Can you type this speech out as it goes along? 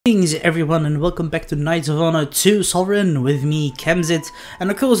Greetings everyone and welcome back to Knights of Honor 2 Sovereign with me, Abbasid,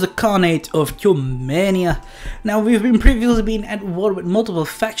 and of course the Khanate of Cumania. Now we've been at war with multiple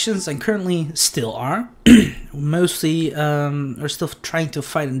factions and currently still are. Mostly we're still trying to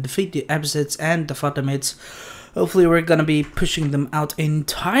fight and defeat the Abbasids and the Fatimids. Hopefully we're gonna be pushing them out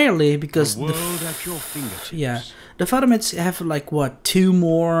entirely because the Fatimids have like what,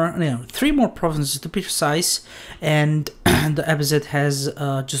 three more provinces to be precise, and the Abbasid has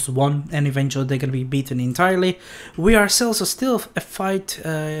just one, and eventually they're gonna be beaten entirely. We ourselves are still fighting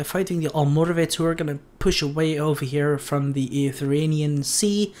the Almoravids, who are gonna push away over here from the Euphratean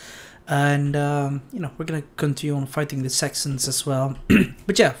Sea. And we're gonna continue on fighting the Saxons as well.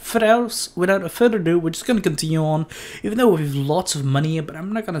 But yeah, without further ado, we're just gonna continue on, even though we've lots of money. But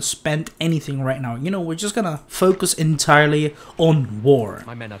I'm not gonna spend anything right now. We're just gonna focus entirely on war.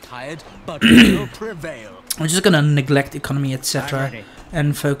 My men are tired, but will prevail. We're just gonna neglect economy, etc.,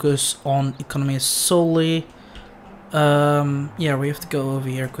 and focus on economy solely. Yeah, we have to go over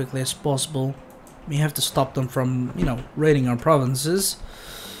here quickly as possible. We have to stop them from, raiding our provinces.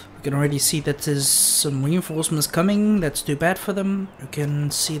 You can already see that there's some reinforcements coming. That's too bad for them. You can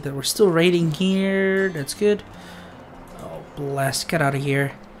see that we're still raiding here. That's good. Oh, blast. Get out of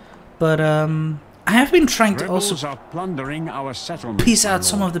here. But, I have been trying to also peace out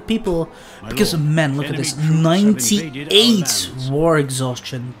some of the people. Because, man, look at this. 98 war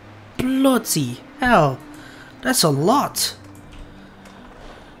exhaustion. Bloody hell. That's a lot.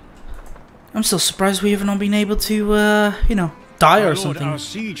 I'm still surprised we have not been able to, die or something. Our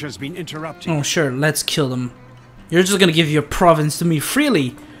siege has been interrupted. Oh sure, let's kill them. You're just gonna give your province to me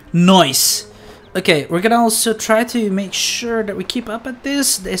freely. Nice. Okay, we're gonna also try to make sure that we keep up at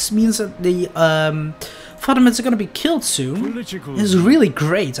this. This means that the Fatimids are gonna be killed soon. This is really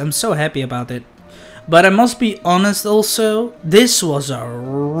great. I'm so happy about it. But I must be honest also, this was a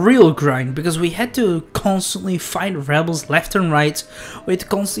real grind, because we had to constantly fight rebels left and right. We had to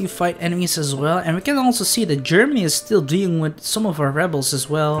constantly fight enemies as well, and we can also see that Germany is still dealing with some of our rebels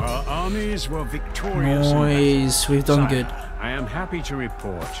as well. Our armies were victorious. Nice, we've done good. I am happy to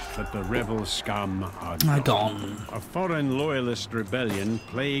report that the rebel scum are gone. A foreign loyalist rebellion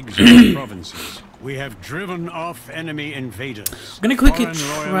plagues our provinces. We have driven off enemy invaders. I'm gonna quickly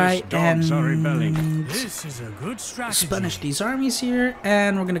try and this is a good strategy. Spanish these armies here,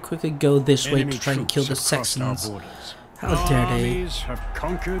 and we're gonna quickly go this way to try and kill the Saxons. How dare they? Armies have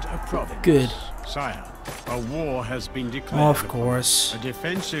conquered a province. Good. Sire, a war has been declared. Of course. A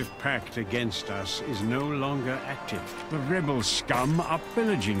defensive pact against us is no longer active. The rebel scum are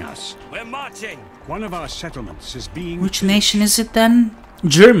pillaging us. We're marching. One of our settlements is being... Which nation is it then?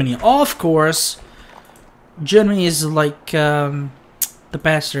 Germany, of course. Germany is like the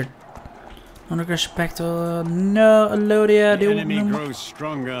bastard. Non-aggression pact. No, Alodia. The enemy grows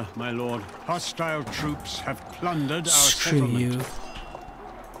stronger, my lord. Hostile troops have plundered our settlement. Screw you.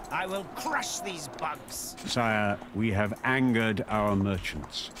 I will crush these bugs. Sire, we have angered our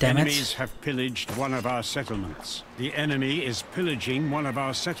merchants. Damn it. Enemies have pillaged one of our settlements. The enemy is pillaging one of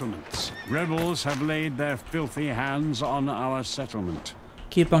our settlements. Rebels have laid their filthy hands on our settlement.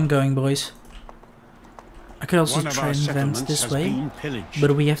 Keep on going, boys. I could also try and advance this way,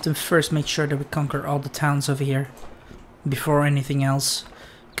 but we have to first make sure that we conquer all the towns over here before anything else.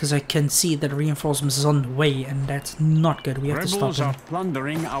 Because I can see that reinforcements is on the way, and that's not good. We have to stop them. Rebels are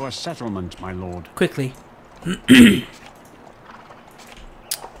plundering our settlement, my lord. Quickly.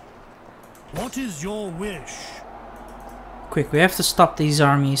 What is your wish? Quick, we have to stop these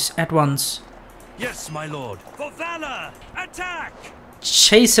armies at once. Yes, my lord. For valor! Attack!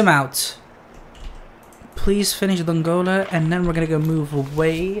 Chase him out. Please finish Dongola, and then we're gonna go move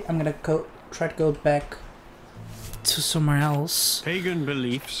away. I'm gonna try to go back to somewhere else. Pagan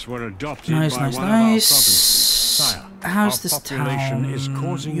beliefs were adopted nice. Our provinces. Sire, how's this town?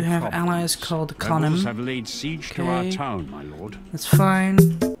 You have allies called Khanate. Rebels have laid siege to our town, my lord. That's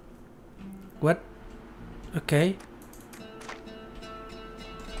fine. What? Okay.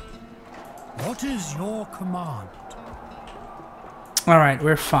 What is your command? Alright,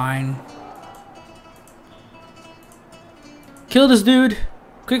 we're fine. Kill this dude!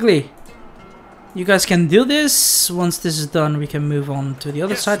 Quickly! You guys can do this. Once this is done, we can move on to the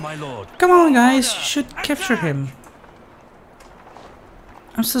other side. My lord. Come on, guys! You should capture him.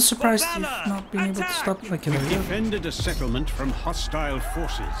 I'm still surprised you've not been able to stop. Like, we defended a settlement from hostile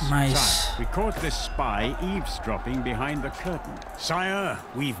forces. Nice. Sire, we caught this spy eavesdropping behind the curtain. Sire,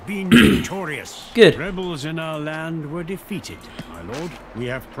 we've been victorious. Good. Rebels in our land were defeated, my lord. We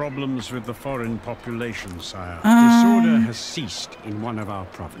have problems with the foreign population, sire. Disorder has ceased in one of our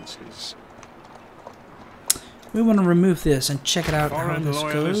provinces. We want to remove this and check it out how Foreign this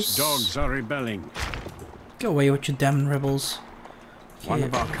loyalist goes. dogs are rebelling. Go away with you damn rebels. One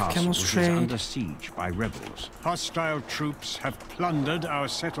of our Camels castles is trade. under siege by rebels. Hostile troops have plundered our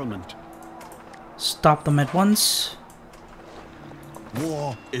settlement. Stop them at once.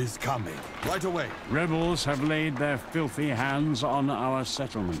 War is coming. Right away. Rebels have laid their filthy hands on our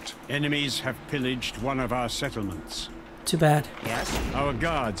settlement. Enemies have pillaged one of our settlements. Too bad. Yes? Our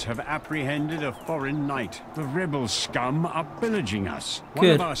guards have apprehended a foreign knight. The rebel scum are pillaging us. One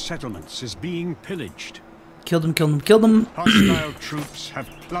Good. of our settlements is being pillaged. Kill them, kill them, kill them. Hostile troops have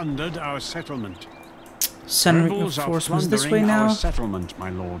plundered our settlement. Send Rebels are reinforcements this way plundering now. our settlement, my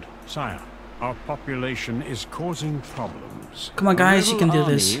lord. Sire, our population is causing problems. Come on, guys, A you can do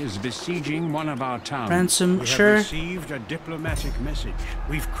rebel this. army is besieging one of our towns. Ransom, we sure. have received a diplomatic message.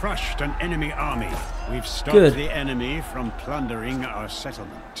 We've crushed an enemy army. We've stopped Good. the enemy from plundering our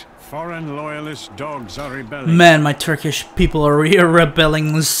settlement. Foreign loyalist dogs are rebelling. Man, my Turkish people are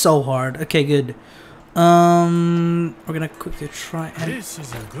rebelling so hard. Okay, good. We're gonna quickly try and This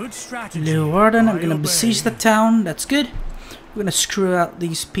is a good strategy. Leeuwarden. I'm I gonna obey. besiege the town. That's good. We're gonna screw out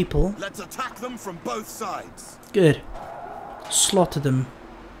these people. Let's attack them from both sides. Good. Slaughter them.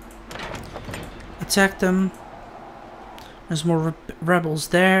 Attack them. There's more rebels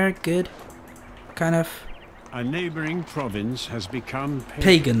there. Good. Kind of A neighboring province has become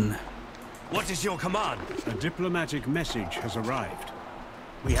pagan. What is your command? A diplomatic message has arrived.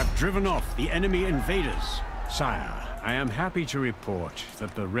 We have driven off the enemy invaders. Sire, I am happy to report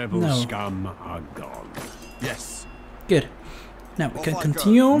that the rebel No. scum are gone. Yes. Good. Now we can Off I go.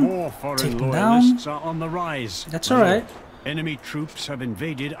 continue. More foreign Take them loyalists are on the rise. That's My alright. lord, enemy troops have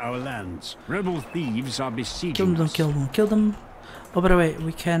invaded our lands. Rebel thieves are besieging Kill them, us. kill them, kill them. Oh, by the way,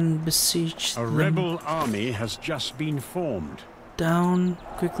 we can besiege A them rebel army has just been formed. down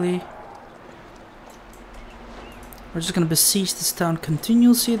quickly. We're just gonna besiege this town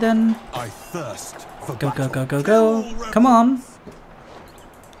continuously then. I thirst for Go, go, battle. go, go, Kill go. Come on. rebels.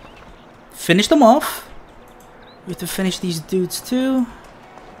 Finish them off. We have to finish these dudes too.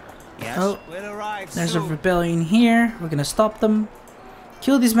 Yes, Oh, we'll arrive There's a soon. rebellion here. We're gonna stop them.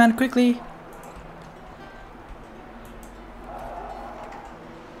 Kill these men quickly.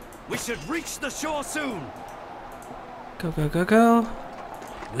 We should reach the shore soon. Go, go, go, go.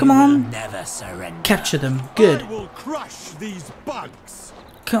 Come on. Never surrender. Capture them. Good. I will crush these bugs.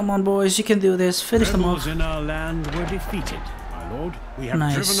 Come on, boys. You can do this. Finish them Rebels off. in our land were defeated, my lord. We have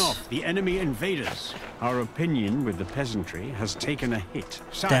Nice. driven off the enemy invaders. Our opinion with the peasantry has taken a hit.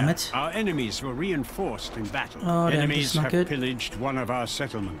 Sire, Damn it. Our enemies were reinforced in battle. Oh, damn, this Enemies is not have good. pillaged one of our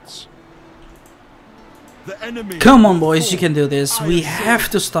settlements. The enemy. Come on, will boys. You fall. can do this. I We am have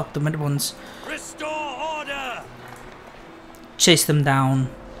to stop them at once. Restore order. Chase them down.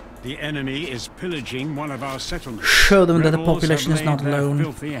 The enemy is pillaging one of our settlements. Show them that the Rebels population have is not laid their alone.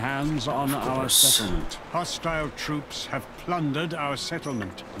 filthy hands on our course. settlement. Hostile troops have plundered our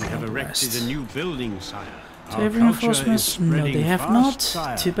settlement. We have erected blast. a new building, sire. Do Our we have culture reinforcements? is No, they spreading have fast, not.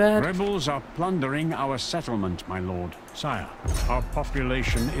 sire. Too bad. Rebels are plundering our settlement, my lord. Sire, our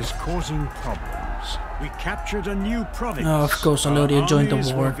population is causing problems. We captured a new province. Oh, of course, Our Alodia joined the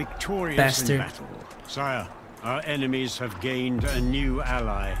armies war. were victorious Bastard. in battle. Sire, our enemies have gained a new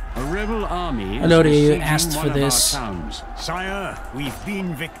ally. A rebel army is Alodia, you besieging asked one for of this. our towns. Sire, we've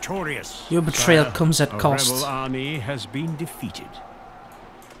been victorious. Your betrayal Sire, comes at a cost. rebel army has been defeated.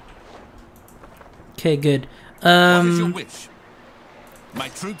 Okay, good. What is your wish? My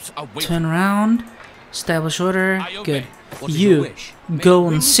troops are waiting. Turn around. Establish order. I obey. Good. What is your You wish? go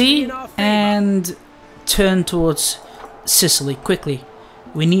and see and turn towards Sicily quickly.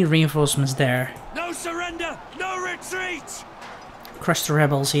 We need reinforcements there. No surrender. No retreat. Crush the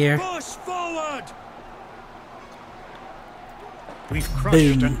rebels here. Push forward. We've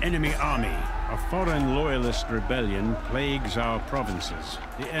crushed Boom. an enemy army. A foreign loyalist rebellion plagues our provinces.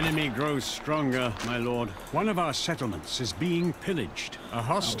 The enemy grows stronger, my lord. One of our settlements is being pillaged. A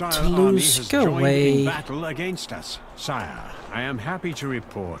hostile army Toulouse, has go joined away. in battle against us. Sire, I am happy to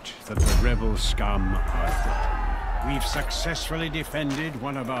report that the rebel scum are gone. We've successfully defended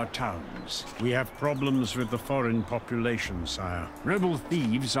one of our towns. We have problems with the foreign population, sire. Rebel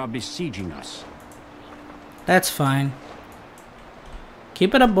thieves are besieging us. That's fine.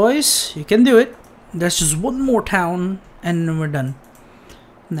 Keep it up, boys. You can do it. There's just one more town, and then we're done.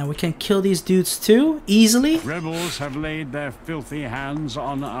 Now we can kill these dudes too, easily. Rebels have laid their filthy hands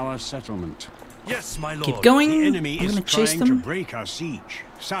on our settlement. Yes, my lord. Keep going. The enemy I'm is gonna chase trying to them. break our siege.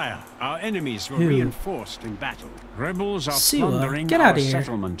 Sire, our enemies were Who? reinforced in battle. Rebels are Siwa, plundering get our outta here.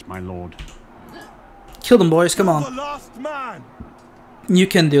 settlement, my lord. Kill them, boys. Come The on. last man. You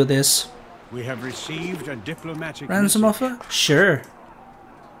can do this. We have received a diplomatic Ransom message. offer? Sure.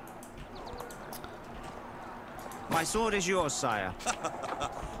 My sword is yours, sire.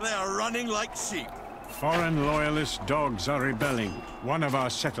 They are running like sheep. Foreign loyalist dogs are rebelling. One of our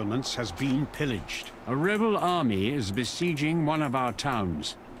settlements has been pillaged. A rebel army is besieging one of our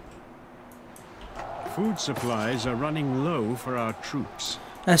towns. Food supplies are running low for our troops.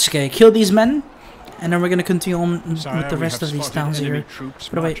 That's okay. Kill these men, and then we're gonna continue on Sire, with the we rest have of these spotted towns enemy here. troops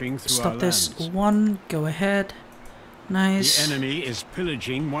But marching wait, through stop our this. lands. One, go ahead. Nice. The enemy is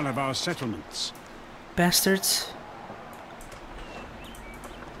pillaging one of our settlements. Bastards.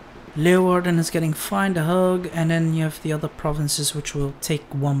 Leeuwarden is getting fined a hug, and then you have the other provinces which we'll take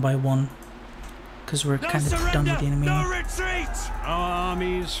one by one. Because we're No kind of done surrender! with the enemy. No retreat! Our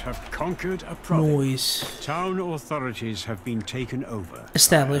armies have conquered a province. Noise. Town authorities have been taken over.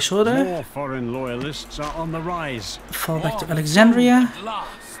 Establish order. More foreign loyalists are on the rise. Fall back to War Alexandria. at last.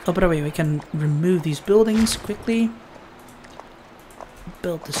 Oh, by the way, we can remove these buildings quickly.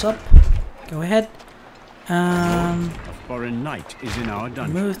 Build this up. Go ahead. A foreign knight is in our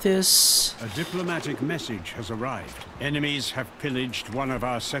dungeon. Remove this. A diplomatic message has arrived. Enemies have pillaged one of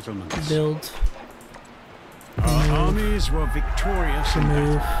our settlements. Build. Our armies were victorious in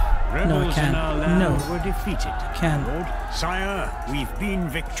Remove. battle. Rebels can't. in our land No. were defeated. Can. Lord, sire, we've been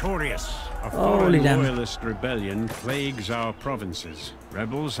victorious. A Holy foreign damn. loyalist rebellion plagues our provinces.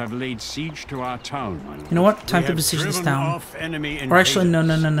 Rebels have laid siege to our town. my lord. You know what? Time We to have besiege this driven town. off enemy Or actually, no,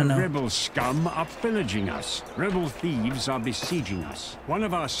 invaders. no. The rebel scum are pillaging us. Rebel thieves are besieging us. One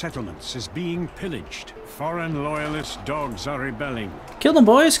of our settlements is being pillaged. Foreign loyalist dogs are rebelling. Kill them,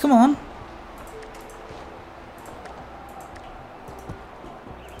 boys. Come on.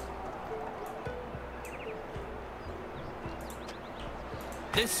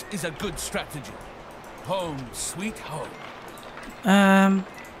 This is a good strategy. Home, sweet home.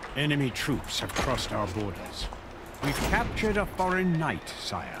 Enemy troops have crossed our borders. We've captured a foreign knight,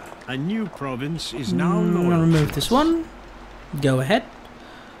 sire. A new province is now I'm loyal. gonna remove to this us. one. Go ahead.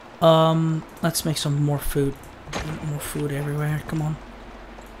 Let's make some more food. More food everywhere. Come on.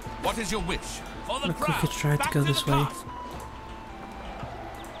 What is your wish? For the Look, we crowd. could try to Back go the this way. cart.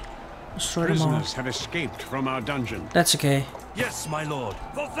 Destroy them all. Prisoners have escaped from our dungeon. That's okay. Yes, my lord.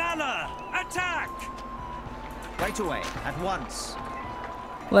 For valor! Attack! Right away, at once.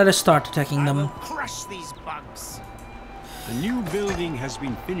 Let us start attacking I will them. crush these bugs. A new building has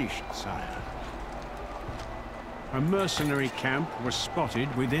been finished, sire. A mercenary camp was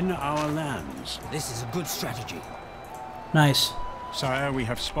spotted within our lands. This is a good strategy. Nice. Sire, we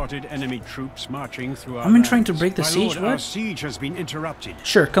have spotted enemy troops marching through our I'm lands. trying to break the My siege, lord, our what? siege has been interrupted.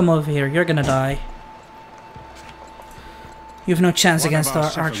 Sure, come over here. You're gonna die. You have no chance One against of our our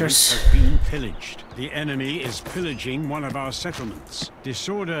settlements archers. has been pillaged. The enemy is pillaging one of our settlements.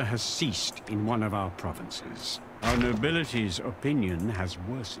 Disorder has ceased in one of our provinces. Our nobility's opinion has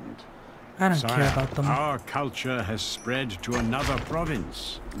worsened. I don't Sire, care about them. our culture has spread to another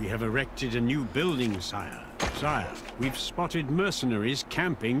province. We have erected a new building, sire. Sire, we've spotted mercenaries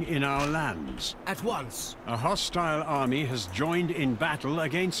camping in our lands. At once. A hostile army has joined in battle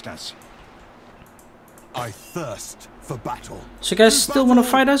against us. I thirst for battle. So you guys still want to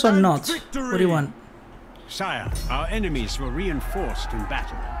fight us or not? What do you want? Sire, our enemies were reinforced in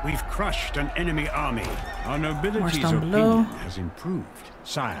battle. We've crushed an enemy army. Our nobility's down opinion below. has improved.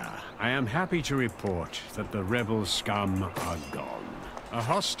 Sire, I am happy to report that the rebel scum are gone. A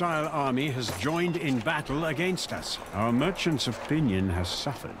hostile army has joined in battle against us. Our merchant's opinion has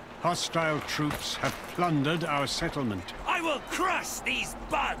suffered. Hostile troops have plundered our settlement. I will crush these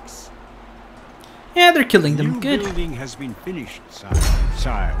bugs! Yeah, they're killing them. New Good. building has been finished, sire.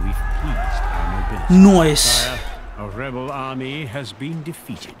 Sire, we've pleased our nobility. Noise. Sire, a rebel army has been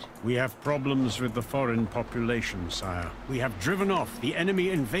defeated. We have problems with the foreign population, sire. We have driven off the enemy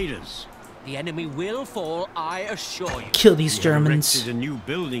invaders. The enemy will fall, I assure you. Kill these We have Germans. erected a new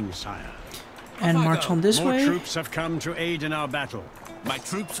building, sire. And Off I march go. on this More way. troops have come to aid in our battle. My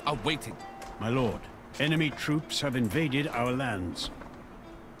troops are waiting. My lord, enemy troops have invaded our lands.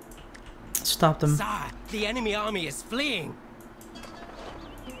 Stop them. Sire, the enemy army is fleeing.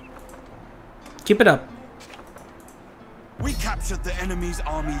 Keep it up. We captured the enemy's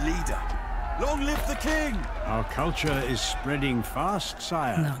army leader. Long live the king! Our culture is spreading fast,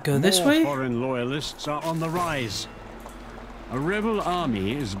 sire. Now go this More way. foreign loyalists are on the rise. A rebel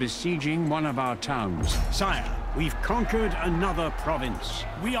army is besieging one of our towns. Sire, we've conquered another province.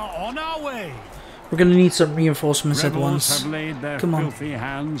 We are on our way! We're gonna need some reinforcements at Rebels once. have laid their Come on. filthy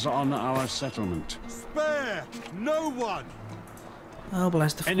hands on our settlement. Spare no one! Oh,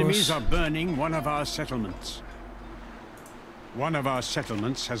 blast, of Enemies course. are burning one of our settlements. One of our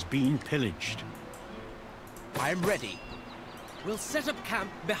settlements has been pillaged. I am ready. We'll set up camp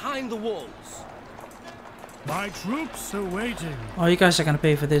behind the walls. My troops are waiting. Oh, you guys are gonna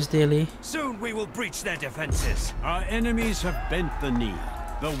pay for this dearly. Soon we will breach their defenses. Our enemies have bent the knee.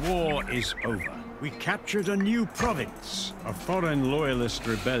 The war is over. We captured a new province. A foreign loyalist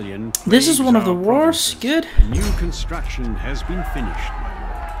rebellion. This is one of the plagues our wars. provinces. Good. New construction has been finished,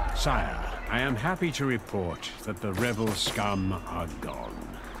 my lord. Sire, I am happy to report that the rebel scum are gone.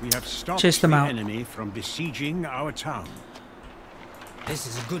 We have stopped Chase them the out. enemy from besieging our town. This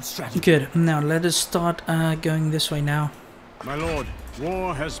is a good strategy. Good. Now let us start going this way now. My lord,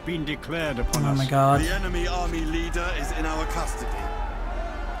 war has been declared upon Oh us. my god. The enemy army leader is in our custody.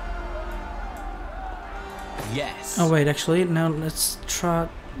 Yes. Oh wait, actually, now let's try.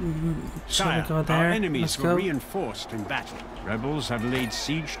 Shall we Sire, go our there? enemies Let's were go. reinforced in battle. Rebels have laid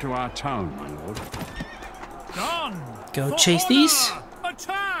siege to our town, my lord. Done. Go For chase honor! these.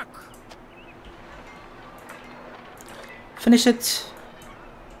 Attack! Finish it.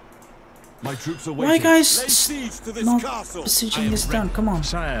 My troops are Why waiting. guys Lay siege to this not castle. besieging this town? Come on.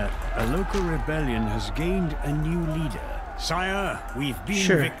 Sire, a local rebellion has gained a new leader. Sire, we've been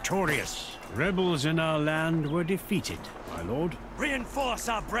Sure. victorious. Rebels in our land were defeated, my lord. Reinforce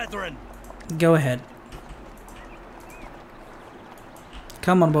our brethren. Go ahead.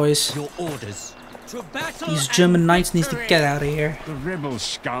 Come on, boys. Your orders. To battle. These and German knights need to victory. get out of here. The rebel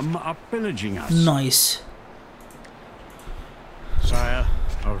scum are pillaging us. Nice. Sire,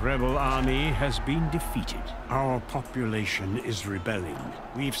 a rebel army has been defeated. Our population is rebelling.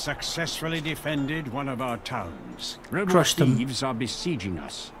 We've successfully defended one of our towns. Rebel Crushed them. thieves are besieging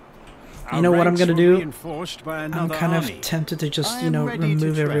us. You know what I'm gonna do? Reinforced by I'm another kind army. of tempted to just, I you am know, ready to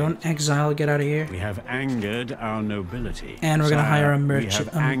remove trade. everyone, exile, get out of here. We have angered our nobility. And we're gonna Sire, hire a We merchant-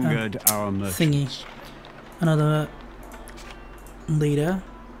 have angered our thingy. merchants. Another leader.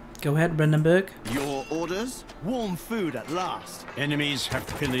 Go ahead, Brandenburg. Your orders? Warm food at last. Enemies have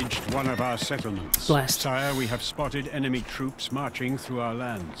pillaged one of our settlements. Blast. Sire, we have spotted enemy troops marching through our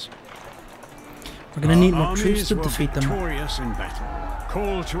lands. We're gonna need Our more troops armies to were defeat them. victorious in battle.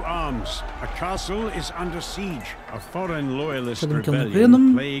 Call to arms. A castle is under siege. A foreign loyalist Put them, kill them, kill rebellion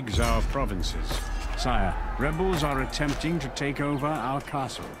them. plagues our provinces. Sire, rebels are attempting to take over our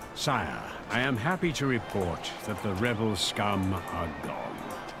castle. Sire, I am happy to report that the rebel scum are gone.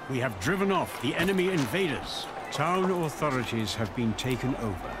 We have driven off the enemy invaders. Town authorities have been taken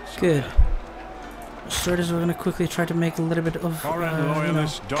over. Sire. Good. Starters, we're gonna quickly try to make a little bit of, Foreign you know.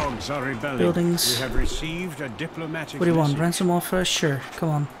 loyalist dogs are rebelling. buildings. We have received a diplomatic What do you want? message. Ransom offer? Sure. Come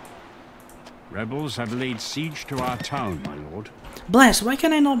on. Rebels have laid siege to our town, my lord. Blast! Why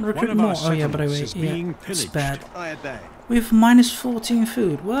can I not One recruit of more? our Oh yeah, by the way, settlements is yeah, being it's pillaged. bad. I obey. We have minus 14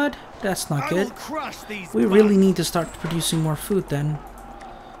 food. What? That's not I will good. crush these We really bugs. need to start producing more food then.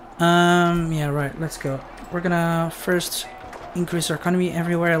 Yeah, right. Let's go. We're gonna first increase our economy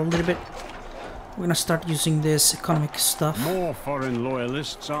everywhere a little bit. We're gonna start using this economic stuff. More foreign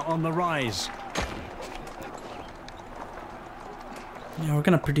loyalists are on the rise. Yeah, we're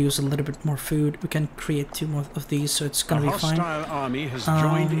gonna produce a little bit more food. We can create 2 more of these, so it's A gonna be fine. hostile army has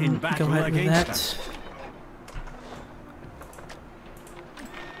joined in Go battle ahead with against that. us.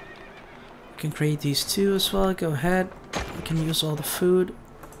 We can create these 2 as well. Go ahead. We can use all the food.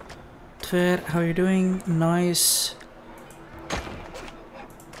 Tver, how are you doing? Nice.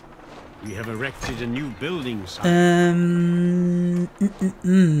 We have erected a new building site.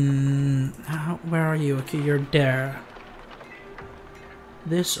 Where are you? Okay, you're there.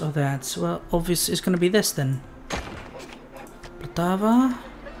 This or that? Well, obviously it's gonna be this then. Platava.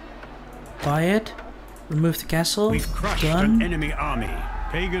 Buy it. Remove the castle. We've crushed Done. an enemy army.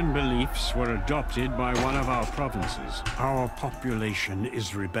 Pagan beliefs were adopted by one of our provinces. Our population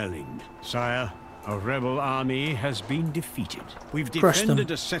is rebelling. Sire, a rebel army has been defeated. We've Crushed them.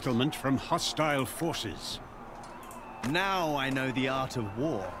 defended a settlement from hostile forces. Now I know the art of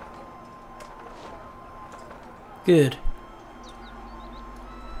war. Good.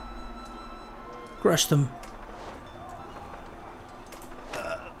 Crush them.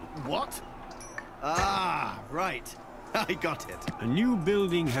 What? Ah, right. I got it. A new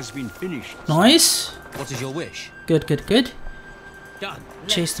building has been finished. Nice. What is your wish? Good, good, good. Done.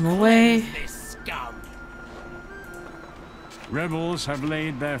 Chase them away. This scum. Rebels have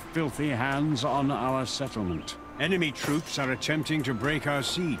laid their filthy hands on our settlement. Enemy troops are attempting to break our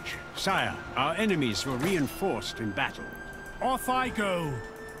siege. Sire, our enemies were reinforced in battle. Off I go.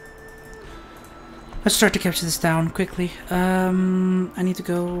 Let's try to capture this town quickly. I need to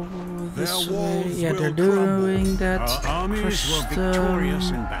go this Their way. walls Yeah, they're will crumble. doing that. Our armies Crush were victorious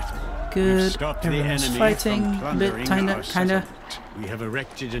them. in battle. Good. Stopped the Everyone's enemy fighting. from A plundering bit, kinda. our settlement. We have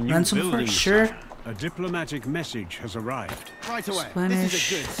erected a new Ransom for building. it, sure. site. A diplomatic message has arrived. Right away. Splanish.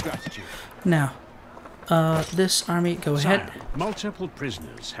 This is a good strategy. Now, this army, go ahead. Sire, multiple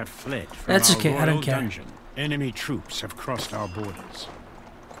prisoners have fled from That's our okay, I don't royal care. dungeon. Enemy troops have crossed our borders.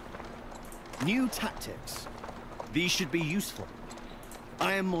 New tactics. These should be useful.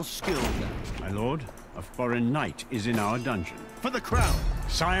 I am more skilled now. My lord, a foreign knight is in our dungeon. For the crown!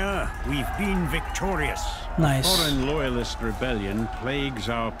 Sire, we've been victorious. Nice. Foreign loyalist rebellion plagues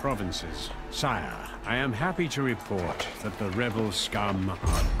our provinces. Sire, I am happy to report that the rebel scum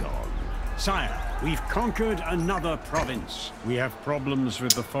are gone. Sire, we've conquered another province. We have problems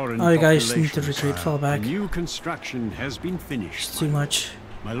with the foreign Oh, you guys need population, to retreat, sire. fall back. A new construction has been finished. It's too much.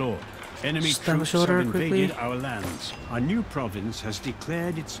 My lord, enemy Establish troops have order invaded quickly. our lands. Our new province has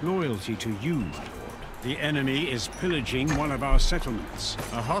declared its loyalty to you, my lord. The enemy is pillaging one of our settlements.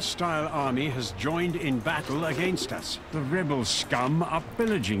 A hostile army has joined in battle against us. The rebel scum are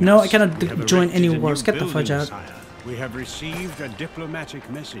pillaging No, us. I cannot We have join any erected a wars. new Get the fudge building, out. sire. We have received a diplomatic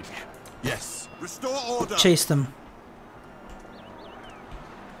message. Yes. Restore order. Chase them.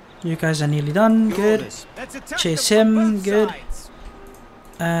 You guys are nearly done. Your Good. orders. Let's attack Chase them from him. both Good.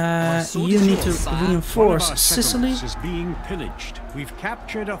 sides. You need to One of our reinforce Sicily. settlements is being pillaged. We've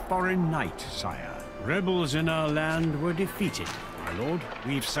captured a foreign knight, sire. Rebels in our land were defeated, my lord.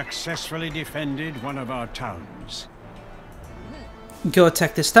 We've successfully defended one of our towns. Go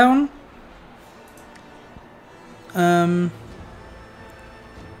attack this town.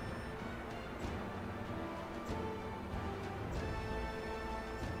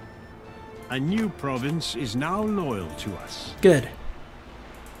 A new province is now loyal to us. Good.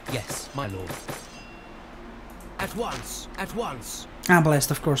 Yes, my lord. At once, at once. Ah,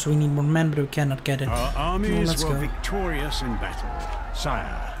 blast, of course, we need more men, but we cannot get it. Our armies let's were go. victorious in battle.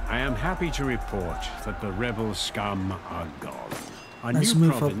 Sire, I am happy to report that the rebel scum are gone. Our Let's new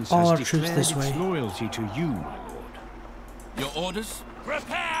move up province all has our troops declared this its way. loyalty to you, my lord. Your orders?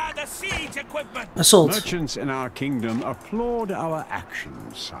 Prepare the siege equipment! Assault. Merchants in our kingdom applaud our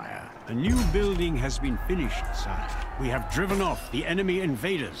actions, sire. A new building has been finished, sire. We have driven off the enemy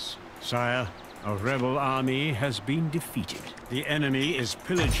invaders. Sire, a rebel army has been defeated. The enemy is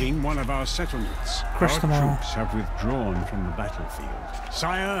pillaging one of our settlements. Crush Our them all. troops have withdrawn from the battlefield.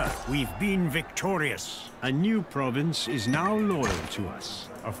 Sire, we've been victorious. A new province is now loyal to us.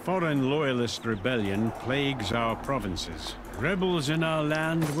 A foreign loyalist rebellion plagues our provinces. Rebels in our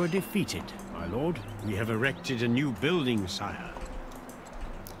land were defeated, my lord. We have erected a new building, sire.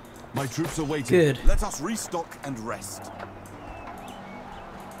 My troops are waiting. Good. Let us restock and rest.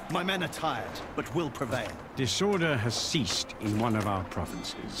 My men are tired, but will prevail. Disorder has ceased in one of our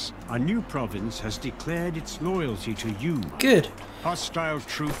provinces. Our new province has declared its loyalty to you, my Good. lord. Hostile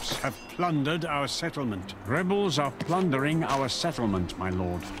troops have plundered our settlement. Rebels are plundering our settlement, my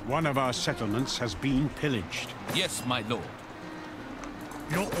lord. One of our settlements has been pillaged. Yes, my lord.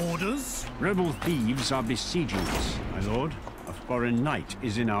 Your orders? Rebel thieves are besieging us, my lord. A foreign knight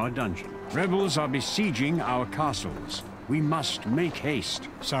is in our dungeon. Rebels are besieging our castles. We must make haste.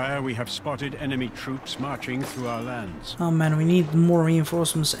 Sire, we have spotted enemy troops marching through our lands. Oh man, we need more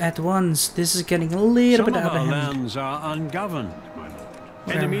reinforcements at once. This is getting a little Some bit of out our of hand. lands are ungoverned, my lord.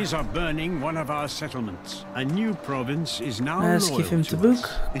 Whatever. Enemies are burning one of our settlements. A new province is now Let's loyal give him to to book.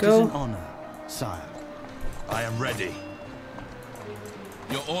 us. It is an Go. honor, sire. I am ready.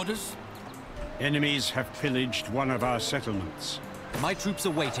 Your orders? Enemies have pillaged one of our settlements. My troops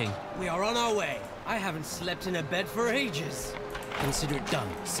are waiting. We are on our way. I haven't slept in a bed for ages. Consider it done,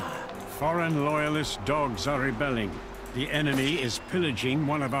 sire. Foreign loyalist dogs are rebelling. The enemy is pillaging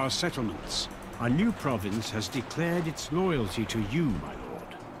one of our settlements. Our new province has declared its loyalty to you, my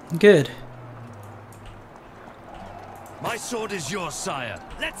lord. Good. My sword is yours, sire.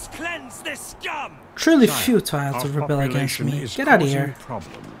 Let's cleanse this scum! Truly Sire, futile our to rebel against population me. is Get out of causing here.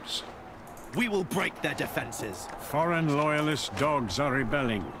 problems. We will break their defenses. Foreign loyalist dogs are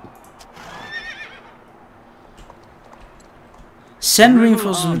rebelling. Send Rebel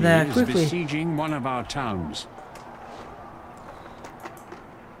reinforcements army there is quickly. besieging one of our towns.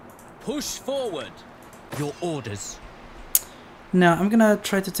 Push forward. Your orders. Now I'm gonna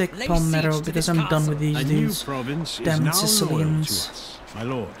try to take Lay Palmetto siege to because this I'm done with these A new dudes. province is Damn now loyal to Sicilians. us. My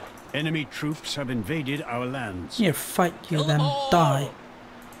lord, enemy troops have invaded our lands. Here, fight you Kill then them all. die.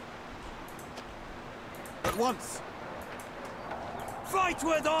 At once. Fight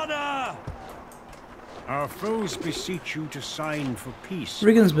with honor! Our foes beseech you to sign for peace.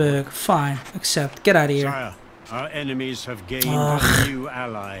 Regensburg, fine. Accept. Get out of here. Sire, our enemies have gained a Ugh. new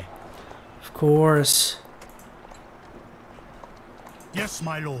ally. Of course. Yes,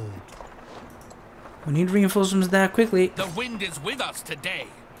 my lord. We need reinforcements there quickly. The wind is with us today.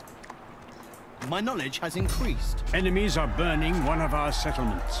 My knowledge has increased. Enemies are burning one of our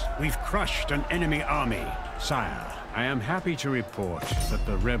settlements. We've crushed an enemy army. Sire, I am happy to report that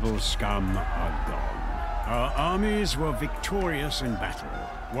the rebel scum are gone. Our armies were victorious in battle.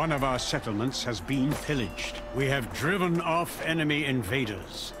 One of our settlements has been pillaged. We have driven off enemy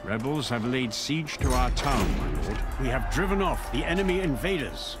invaders. Rebels have laid siege to our town, my lord. We have driven off the enemy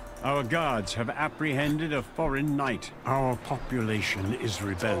invaders. Our guards have apprehended a foreign knight. Our population is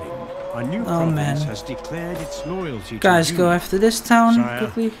rebelling. A new province has declared its loyalty Guys, to you. go after this town Sire,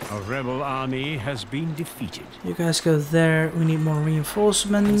 quickly. a rebel army has been defeated. You guys go there. We need more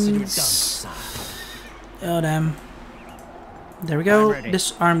reinforcements. Oh damn. There we go.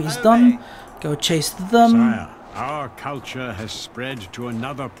 This army is done. Go chase them. Sire, our culture has spread to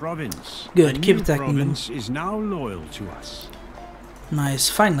another province. Good, keep attacking them. The province is now loyal to us. Nice.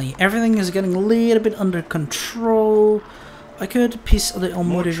 Finally, everything is getting a little bit under control. I could piece a little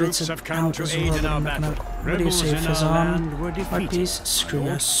more troops have come to aid in our battle. What do you say, Fazan? Our piece? Screw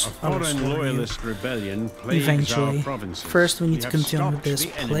A us. foreign loyalist rebellion plagues Eventually. our provinces. First, we need to have continue with stopped this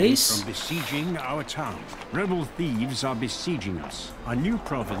the enemy place. from besieging our town. Rebel thieves are besieging us. A new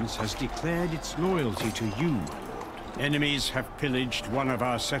province has declared its loyalty to you, my lord. Enemies have pillaged one of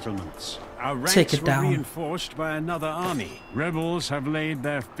our settlements. Our ranks were reinforced by another army. Rebels have laid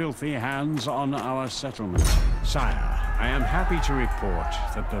their filthy hands on our settlement. Sire, I am happy to report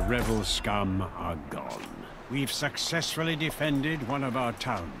that the rebel scum are gone. We've successfully defended one of our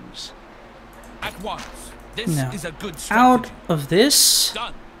towns. At once. This Now, is a good out strategy. of this.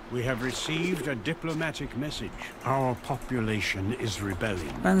 Done. We have received a diplomatic message. Our population is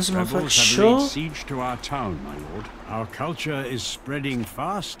rebelling. Rebels have laid siege to our town, my lord. Our culture is spreading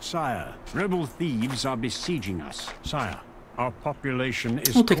fast, sire. Rebel thieves are besieging us. Sire, our population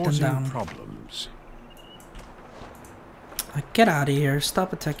is causing problems. Get out of here.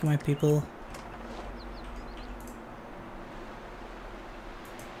 Stop attacking my people.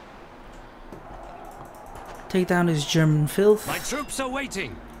 Take down this German filth. My troops are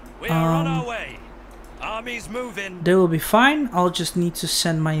waiting. We are on our way. Armies moving. They will be fine. I'll just need to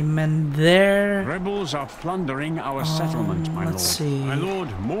send my men there. Rebels are plundering our settlement, my lord. See. My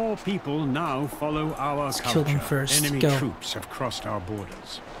lord, more people now follow our Let's culture. kill them first. Enemy Go. troops have crossed our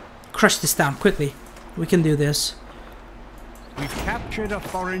borders. Crush this down quickly. We can do this. We've captured a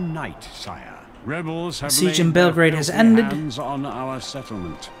foreign knight, sire. Rebels have Siege laid in their Belgrade has filthy ended. hands on our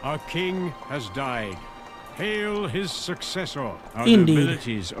settlement. Our king has died. Hail his successor. Our Indeed.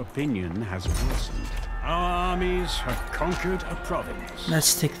 nobility's opinion has worsened. Our armies have conquered a province.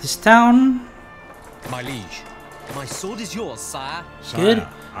 Let's take this down. My liege. My sword is yours, sire. Good.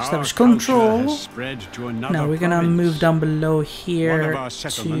 Our Establish culture control. has spread to another Now we're gonna province. move down below One here of our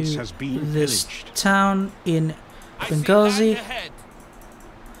settlements to has been this pillaged. town in I see Benghazi. land ahead.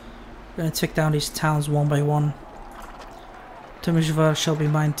 We're gonna take down these towns one by one. Temujvar shall be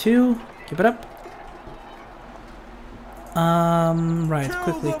mine too. Keep it up. Right,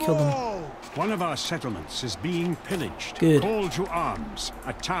 quickly kill them. One of our settlements is being pillaged. Good. Call to arms.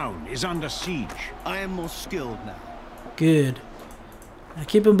 A town is under siege. I am more skilled now. Good. Now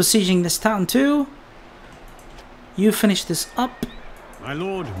keep on besieging this town too. You finish this up. My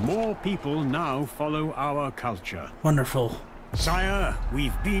lord, more people now follow our culture. Wonderful. Sire,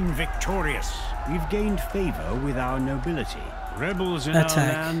 we've been victorious. We've gained favor with our nobility. Rebels in our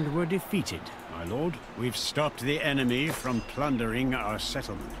land were defeated, my lord. We've stopped the enemy from plundering our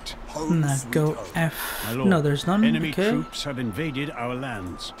settlement. Now go F. My lord, No, there's none. enemy Okay. troops have invaded our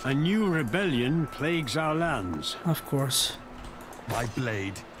lands. A new rebellion plagues our lands. Of course. My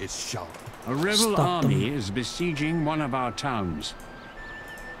blade is sharp. A rebel Stop army them. is besieging one of our towns.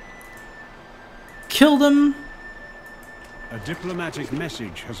 Kill them. A diplomatic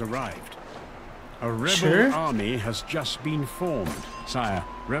message has arrived. A rebel army has just been formed. Sire,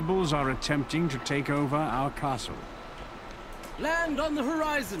 rebels are attempting to take over our castle. Land on the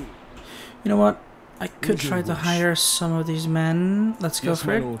horizon. You know what? I could try to hire some of these men. Let's go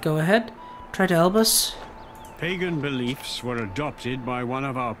for it. Go ahead. Try to help us. Pagan beliefs were adopted by one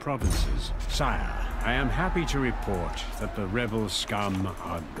of our provinces. Sire, I am happy to report that the rebel scum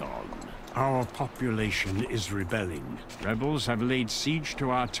are gone. Our population is rebelling. Rebels have laid siege to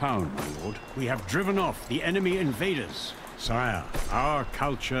our town, my lord. We have driven off the enemy invaders. Sire, our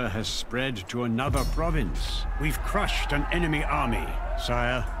culture has spread to another province. We've crushed an enemy army.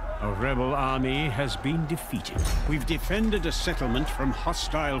 Sire, A rebel army has been defeated. We've defended a settlement from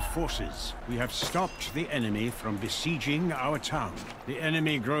hostile forces. We have stopped the enemy from besieging our town. The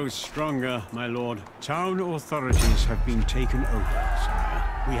enemy grows stronger, my lord. Town authorities have been taken over,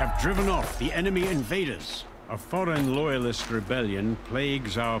 sire. We have driven off the enemy invaders. A foreign loyalist rebellion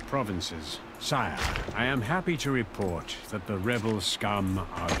plagues our provinces. Sire, I am happy to report that the rebel scum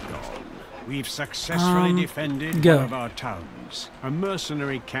are gone. We've successfully defended one of our towns. A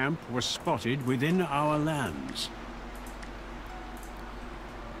mercenary camp was spotted within our lands.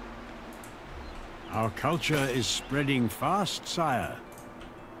 Our culture is spreading fast, sire.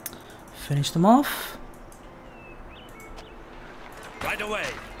 Finish them off. Right away,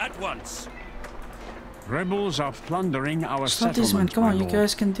 at once. Rebels are plundering our Stop this, man. settlement. Come on, you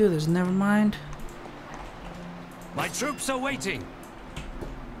guys can do this. Never mind. My troops are waiting.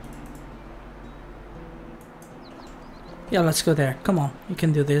 Yeah, let's go there. Come on, you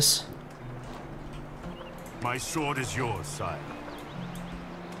can do this. My sword is yours, sire.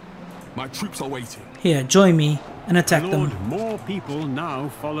 My troops are waiting. Here, join me and attack Lord, them. more people now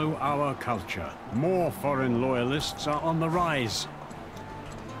follow our culture. More foreign loyalists are on the rise.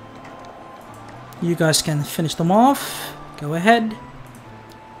 You guys can finish them off. Go ahead.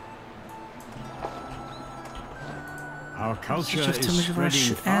 Our culture Just is too much of our spreading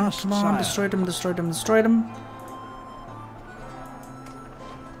shit. And fast, come on, sire. destroy them, destroy them, destroy them.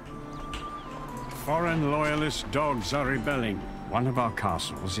 Foreign loyalist dogs are rebelling. One of our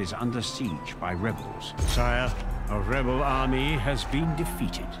castles is under siege by rebels. Sire, a rebel army has been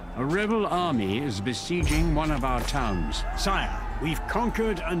defeated. A rebel army is besieging one of our towns. Sire, we've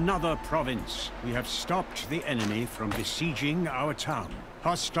conquered another province. We have stopped the enemy from besieging our town.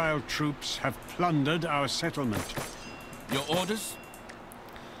 Hostile troops have plundered our settlement. Your orders?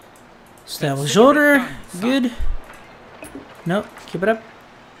 Establish order. Good. No, keep it up.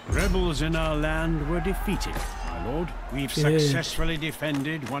 Rebels in our land were defeated, my lord. We've Good. successfully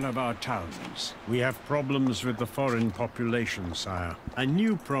defended one of our towns. We have problems with the foreign population, sire. A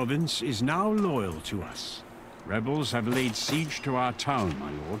new province is now loyal to us. Rebels have laid siege to our town,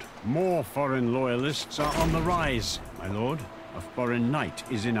 my lord. More foreign loyalists are on the rise, my lord. A foreign knight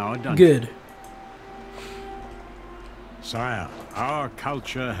is in our dungeon. Good. Sire, our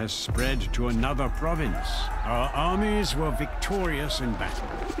culture has spread to another province. Our armies were victorious in battle.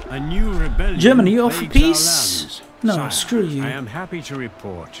 A new rebellion Germany, you offer plagues our peace? lands. No, Sire, screw you. I am happy to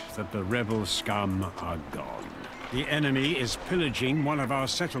report that the rebel scum are gone. The enemy is pillaging one of our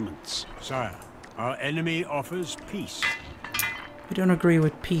settlements. Sire, our enemy offers peace. We don't agree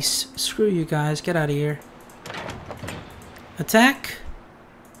with peace. Screw you guys. Get out of here. Attack.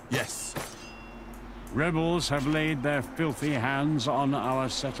 Yes. Rebels have laid their filthy hands on our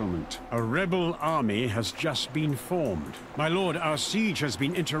settlement. A rebel army has just been formed. My lord, our siege has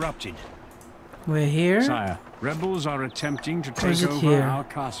been interrupted. We're here. Sire, rebels are attempting to is take it over here? our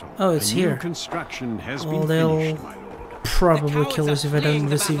castle. Oh, it's A new here. construction has Well, been they'll finished, my lord. probably The kill us if I cowards are don't fleeing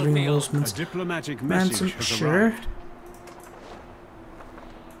the receive battlefield. A reinforcements. diplomatic Ransom, message has sure. arrived.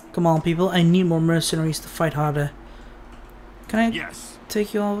 Come on, people. I need more mercenaries to fight harder. Can I Yes.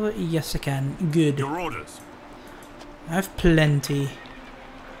 take you over? Yes, I can. Good. Your orders. I have plenty.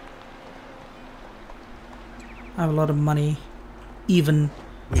 I have a lot of money. Even.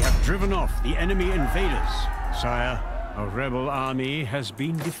 We have driven off the enemy invaders. Sire, a rebel army has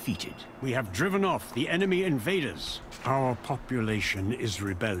been defeated. We have driven off the enemy invaders. Our population is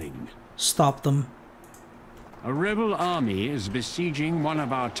rebelling. Stop them. A rebel army is besieging one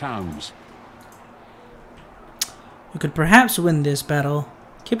of our towns. We could perhaps win this battle.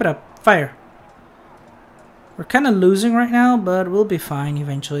 Keep it up. Fire. We're kind of losing right now, but we'll be fine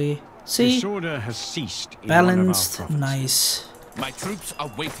eventually. See? Disorder has ceased in Balanced. one of our provinces. Nice. My troops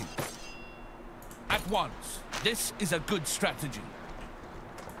are waiting. At once. This is a good strategy.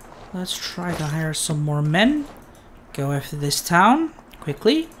 Let's try to hire some more men. Go after this town.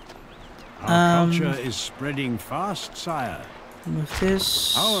 Quickly. Our culture is spreading fast, sire. Move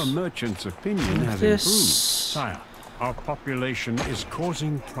this. Our merchant's opinion Move has this. improved. Sire, our population is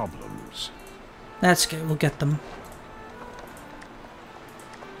causing problems. That's good. We'll get them.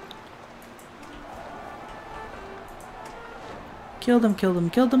 Kill them, kill them,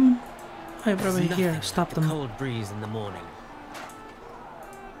 kill them. Oh, over here. Stop The them. cold breeze in the morning.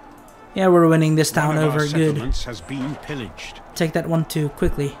 Yeah, we're winning this town One of over. our Good. settlements has been pillaged. Take that one too,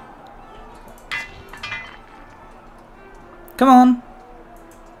 quickly. Come on.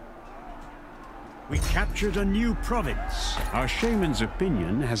 We captured a new province. Our shaman's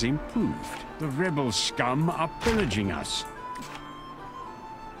opinion has improved. The rebel scum are pillaging us.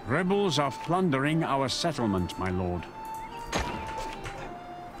 Rebels are plundering our settlement, my lord.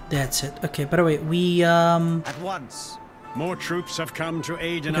 That's it. Okay, by the way, we At once. More troops have come to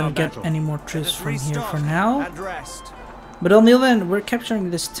aid in we're our gonna get battle. any more Let troops us from here restock for now. and rest. But on the other end, we're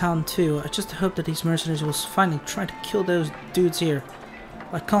capturing this town too. I just hope that these mercenaries will finally try to kill those dudes here.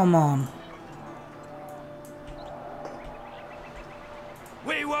 Like, come on.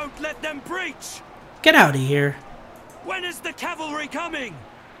 We won't let them breach! Get out of here. When is the cavalry coming?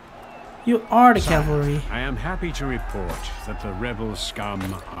 You are the Sire, cavalry. I am happy to report that the rebel scum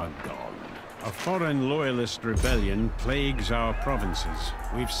are gone. A foreign loyalist rebellion plagues our provinces.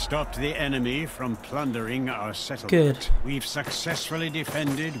 We've stopped the enemy from plundering our settlement. Good. We've successfully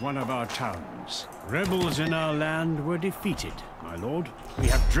defended one of our towns. Rebels in our land were defeated, my lord. We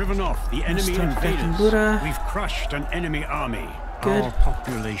have driven off the enemy start taking invaders. Buddha. We've crushed an enemy army. Good. Our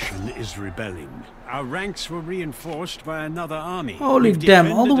population is rebelling. Our ranks were reinforced by another army. Holy We've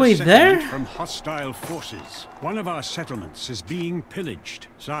damn, all the defended way a settlement there? from hostile forces. One of our settlements is being pillaged.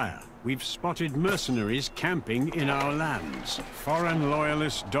 Sire, we've spotted mercenaries camping in our lands. Foreign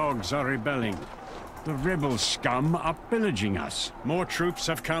loyalist dogs are rebelling. The rebel scum are pillaging us. More troops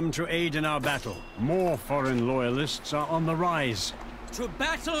have come to aid in our battle. More foreign loyalists are on the rise. To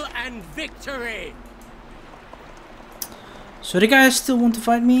battle and victory! So do you guys still want to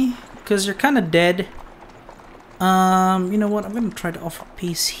fight me? Because you're kind of dead. You know what? I'm going to try to offer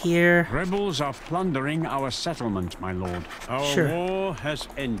peace here. Rebels are plundering our settlement, my lord. Our Sure. war has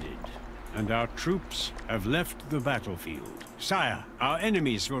ended, and our troops have left the battlefield. Sire, our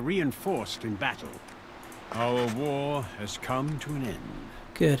enemies were reinforced in battle. Our war has come to an end.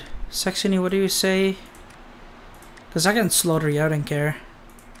 Good. Saxony, what do you say? Because I can slaughter you, I don't care.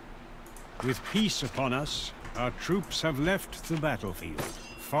 With peace upon us, our troops have left the battlefield.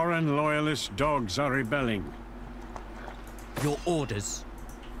 Foreign loyalist dogs are rebelling. Your orders.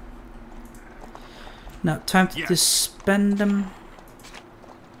 Now, time to disband them.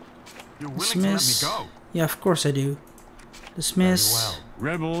 You're willing Dismiss. to let me go? Yeah, of course I do. Dismiss.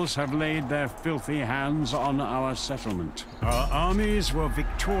 Rebels have laid their filthy hands on our settlement. Our armies were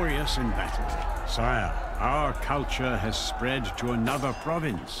victorious in battle. Sire, our culture has spread to another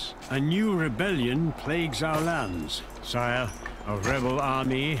province. A new rebellion plagues our lands. Sire, a rebel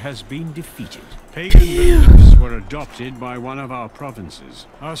army has been defeated. Pagan beliefs were adopted by one of our provinces.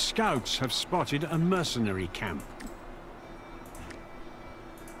 Our scouts have spotted a mercenary camp.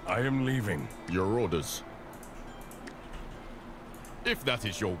 I am leaving. Your orders. If that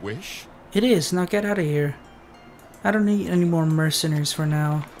is your wish. It is. Now get out of here. I don't need any more mercenaries for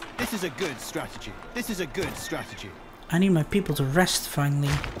now. This is a good strategy. This is a good strategy. I need my people to rest finally.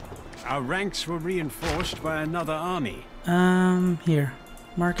 Our ranks were reinforced by another army. Here.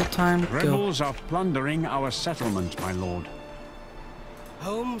 Market time. Go. Rebels are plundering our settlement, my lord.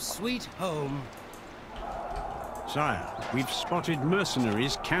 Home sweet home. Sire, we've spotted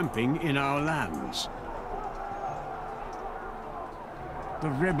mercenaries camping in our lands. The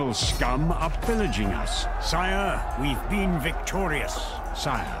rebel scum are pillaging us. Sire, we've been victorious.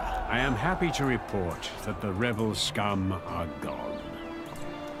 Sire, I am happy to report that the rebel scum are gone.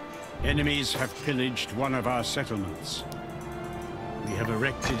 Enemies have pillaged one of our settlements. We have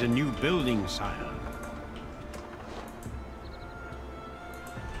erected a new building, sire.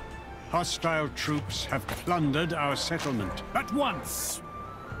 Hostile troops have plundered our settlement. At once!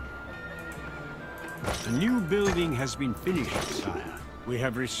 A new building has been finished, sire. We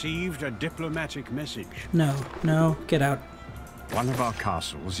have received a diplomatic message. No, no, get out. One of our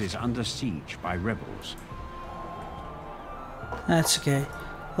castles is under siege by rebels. That's okay.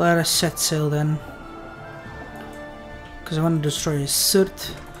 Let us set sail then. Because I want to destroy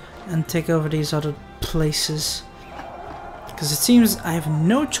Surt and take over these other places. Because it seems I have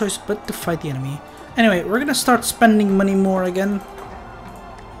no choice but to fight the enemy. Anyway, we're gonna start spending money more again.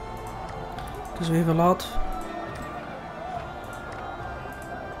 Because we have a lot.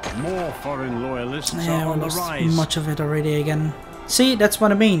 More foreign loyalists Yeah, are on we the lost rise. much of it already again. See, that's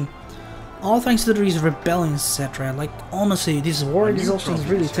what I mean. All thanks to these rebellions, etc. Like, honestly, this war A is new also province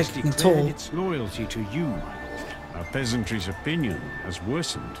really has taking a declared toll. its loyalty to you, my lord. Our peasantry's opinion has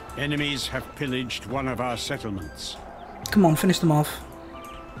worsened. Enemies have pillaged one of our settlements. Come on, finish them off.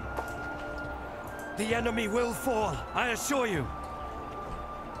 The enemy will fall, I assure you.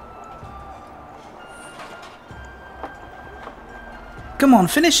 Come on,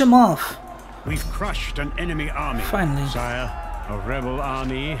 finish them off. We've crushed an enemy army. Finally. Sire, a rebel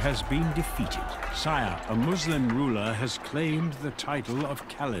army has been defeated. Sire, a Muslim ruler has claimed the title of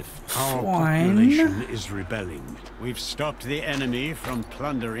Caliph. Our Fine. population is rebelling. We've stopped the enemy from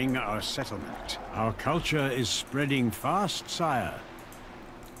plundering our settlement. Our culture is spreading fast, sire.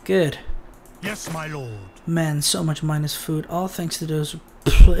 Good. Yes, my lord. Man, so much minus food. All thanks to those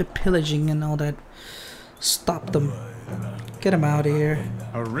pillaging and all that. Stop them. Get them out of here.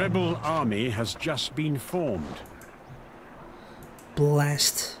 A rebel army has just been formed.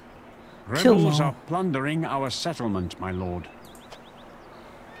 Blast. Kill them Rebels all. are plundering our settlement, my lord.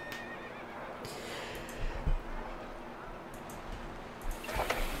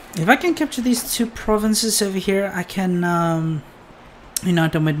 If I can capture these two provinces over here, I can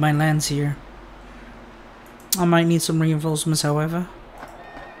unite them with my lands here. I might need some reinforcements, however.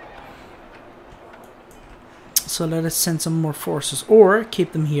 So let us send some more forces, or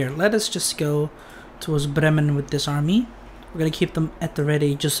keep them here. Let us just go towards Bremen with this army. We're gonna keep them at the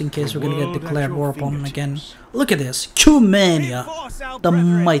ready just in case we're gonna get declared war upon them again. Look at this, Cumania, the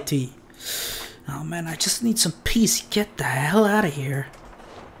mighty. Oh man, I just need some peace. Get the hell out of here.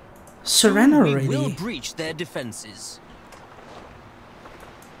 Surrender already. We will breach their defenses.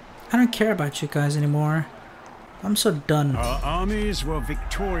 I don't care about you guys anymore. I'm so done. Our armies were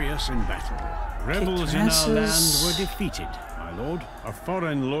victorious in battle. Rebels in our land were defeated, my lord. A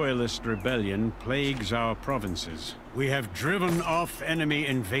foreign loyalist rebellion plagues our provinces. We have driven off enemy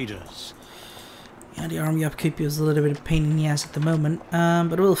invaders. Yeah, the army upkeep is a little bit of a pain in the ass at the moment,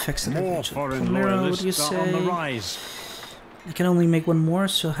 but we'll fix it More eventually. foreign Khamira, what do you loyalists are on the say? rise. I can only make one more,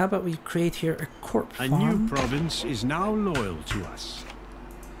 so how about we create here a corp A farm? new province is now loyal to us.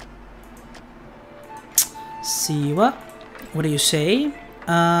 See what? What do you say?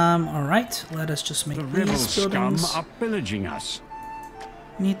 Alright, let us just make The rebel these scum buildings. are pillaging us.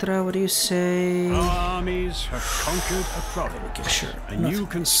 Nitra, what do you say? Our armies have conquered a province. Sure. A Nothing. new Too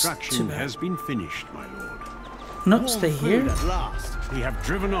construction bad. has been finished, my lord. No, stay here. At last. We have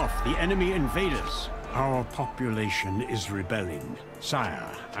driven off the enemy invaders. Our population is rebelling.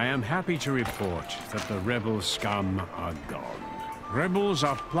 Sire, I am happy to report that the rebel scum are gone. Rebels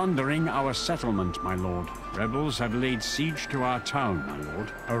are plundering our settlement, my lord. Rebels have laid siege to our town, my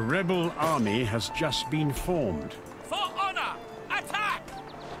lord. A rebel army has just been formed. For honor! Attack!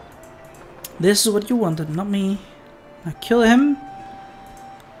 This is what you wanted, not me. Now kill him.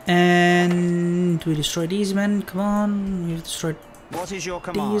 And we destroy these men. Come on, we've destroyed What is your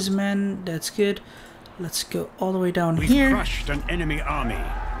command? these men. That's good. Let's go all the way down We've here. crushed an enemy army.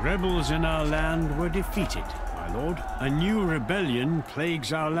 Rebels in our land were defeated, my lord. A new rebellion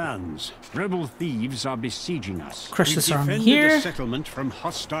plagues our lands. Rebel thieves are besieging us. Crush We've this army defended here. the settlement from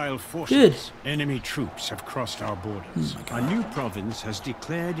hostile forces. Good. Enemy troops have crossed our borders. Oh A new province has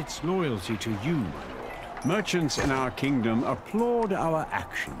declared its loyalty to you, my lord. Merchants in our kingdom applaud our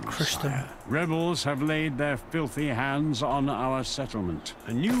actions. Crush them. sire. Rebels have laid their filthy hands on our settlement.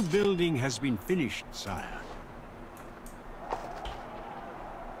 A new building has been finished, sire.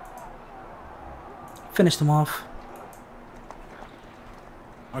 Finish them off.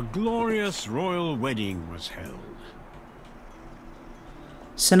 A glorious royal wedding was held.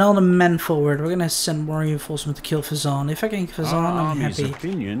 Send all the men forward. We're gonna send more reinforcements to kill Fazan. If I can kill Fazan, Our I'm army's happy.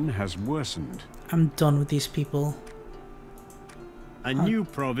 opinion has worsened. I'm done with these people. A new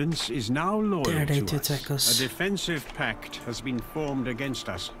province is now loyal dare they to to us. attack us. A defensive pact has been formed against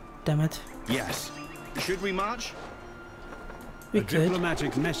us. Damn it. Yes. Should we march? We A could.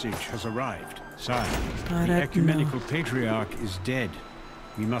 diplomatic message has arrived. Sire, But the I ecumenical patriarch is dead.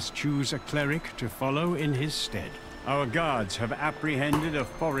 We must choose a cleric to follow in his stead. Our guards have apprehended a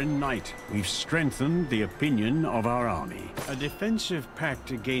foreign knight. We've strengthened the opinion of our army. A defensive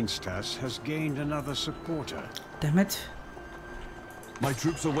pact against us has gained another supporter. Damn it. My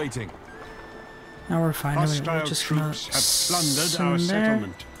troops are waiting. Now we're fine. We're Hostile just gonna troops have plundered send our there.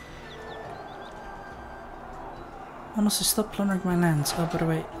 settlement. Honestly, stop plundering my lands. Oh, by the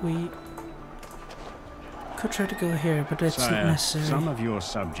way, we could try to go here, but that's not Sire, necessary. some of your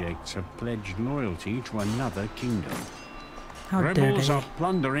subjects have pledged loyalty to another kingdom. How dare Rebels they? are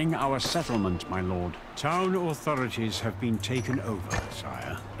plundering our settlement, my lord. Town authorities have been taken over,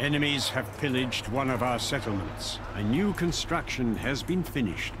 sire. Enemies have pillaged one of our settlements. A new construction has been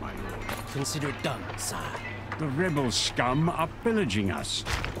finished, my lord. Consider it done, sire. The rebel scum are pillaging us.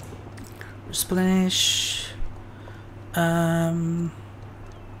 Replenish.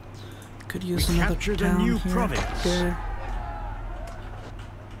 Could use We another captured a town new here. province. There.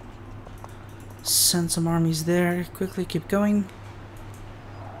 Send some armies there. Quickly, keep going.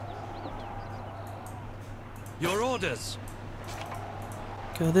 Your orders.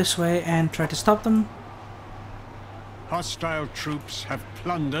 Go this way and try to stop them. Hostile troops have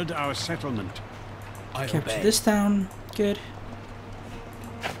plundered our settlement. I Capture obey. this town. Good.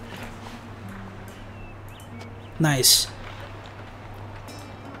 Nice.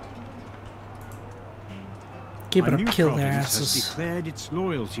 Keep it A new up, kill their province has asses. declared its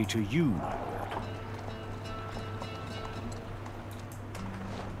loyalty to you, my lord.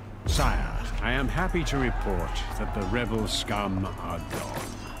 Sire, I am happy to report that the rebel scum are gone.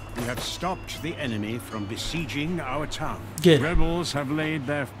 We have stopped the enemy from besieging our town. Good. Rebels have laid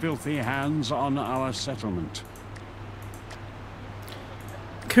their filthy hands on our settlement.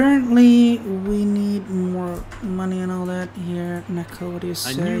 Currently, we need more money and all that here. Neko, what do you A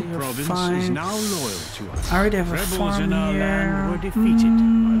say? new You're province fine. is now loyal to us. I already have a Rebels farm in our here. land were defeated,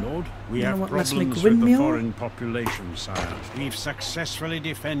 my lord. We You know have what, let's make a problems with the windmill. foreign population, sire. We've successfully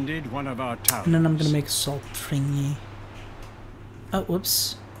defended one of our towns. And then I'm gonna make a salt thingy. Oh,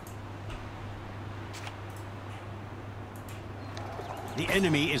 whoops. The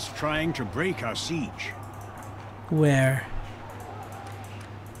enemy is trying to break our siege. Where?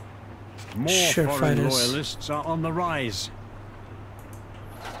 More Sure, foreign fighters. loyalists are on the rise.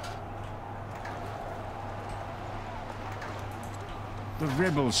 The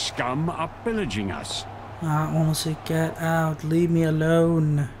rebel scum are pillaging us. Honestly, get out. Leave me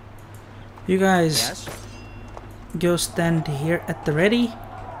alone. You guys, Yes? go stand here at the ready.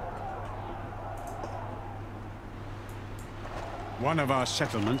 One of our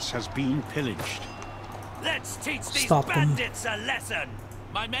settlements has been pillaged. Let's teach these Stop them. bandits a lesson.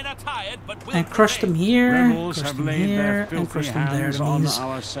 My men are tired, but will And crush them here, Rebels crush have them laid their here, and filthy crush them there. hands That on means our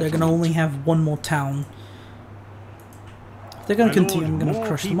they're gonna settlement. only have one more town. If they're gonna My continue, lord, I'm gonna more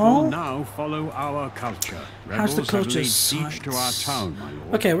crush them people all. now follow our culture. How's the Rebels have culture laid siege to our sites? town, my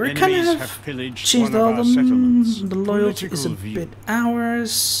lord. Okay, we're kind Enemies of have pillaged changed one of all our them. settlements. The loyalty is a Political view. bit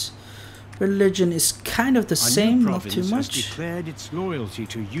ours. Religion is kind of the A same, new not too province has much. declared its loyalty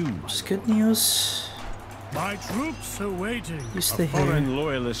to you, my It's lord. good news. My troops are waiting. You stay A here. foreign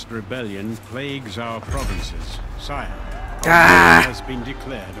loyalist rebellion plagues our provinces. Sire, Ah! war has been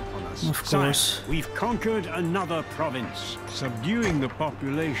declared upon us. Of course. Sire, we've conquered another province. Subduing the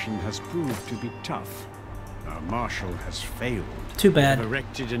population has proved to be tough. Our marshal has failed. Too We have bad.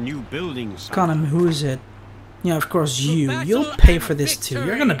 erected a new building. sire. Khanate, who is it? Yeah, of course you. battle You'll pay and for this too. You're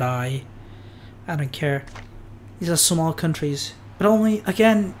victory. gonna die. I don't care. These are small countries. But only,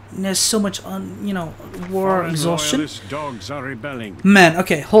 again, there's so much war Foreign exhaustion. loyalist dogs are rebelling. Man,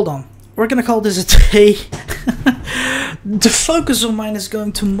 okay, hold on. We're gonna call this a day. The focus of mine is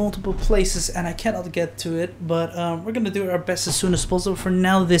going to multiple places and I cannot get to it, but we're gonna do our best as soon as possible. For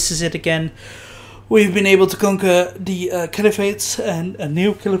now, this is it again. We've been able to conquer the caliphates, and a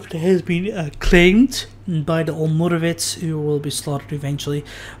new caliphate has been claimed by the Almoravids, who will be slaughtered eventually.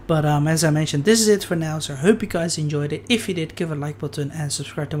 But as I mentioned, this is it for now, so I hope you guys enjoyed it. If you did, give a like button and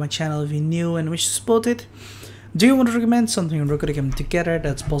subscribe to my channel if you're new and wish to support it. Do you want to recommend something we're gonna get together?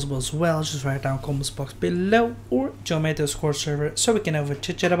 That's possible as well. Just write down in the comments box below or join my Discord server so we can have a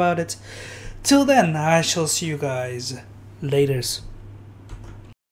chit chat about it. Till then, I shall see you guys laters.